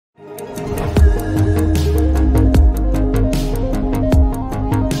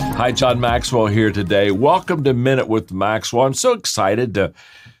Hi, John Maxwell here today. Welcome to Minute with Maxwell. I'm so excited to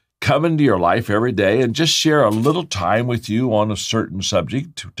come into your life every day and just share a little time with you on a certain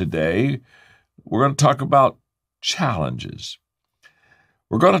subject. Today, we're going to talk about challenges.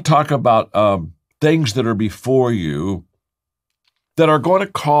 We're going to talk about things that are before you that are going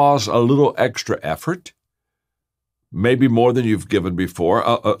to cause a little extra effort, maybe more than you've given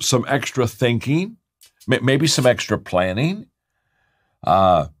before, some extra thinking, maybe some extra planning,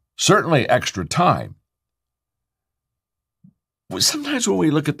 certainly extra time. Sometimes when we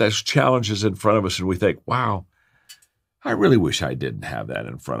look at those challenges in front of us and we think, wow, I really wish I didn't have that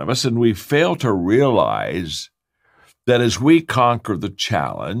in front of us. And we fail to realize that as we conquer the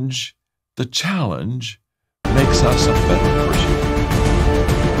challenge makes us a better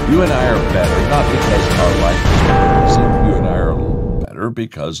person. You and I are better, not because our life is amazing. You and I are better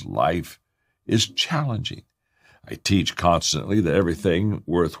because life is challenging. I teach constantly that everything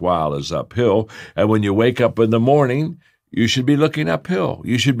worthwhile is uphill. And when you wake up in the morning, you should be looking uphill.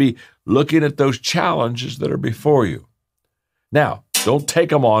 You should be looking at those challenges that are before you. Now, don't take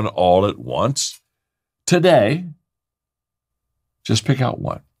them on all at once. Today, just pick out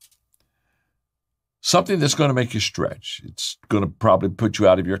one. Something that's going to make you stretch. It's going to probably put you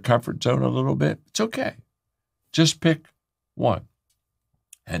out of your comfort zone a little bit. It's okay. Just pick one.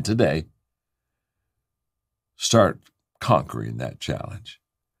 And today, start conquering that challenge.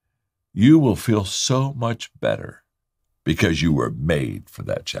 You will feel so much better because you were made for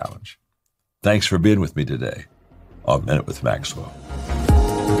that challenge. Thanks for being with me today on Minute with Maxwell.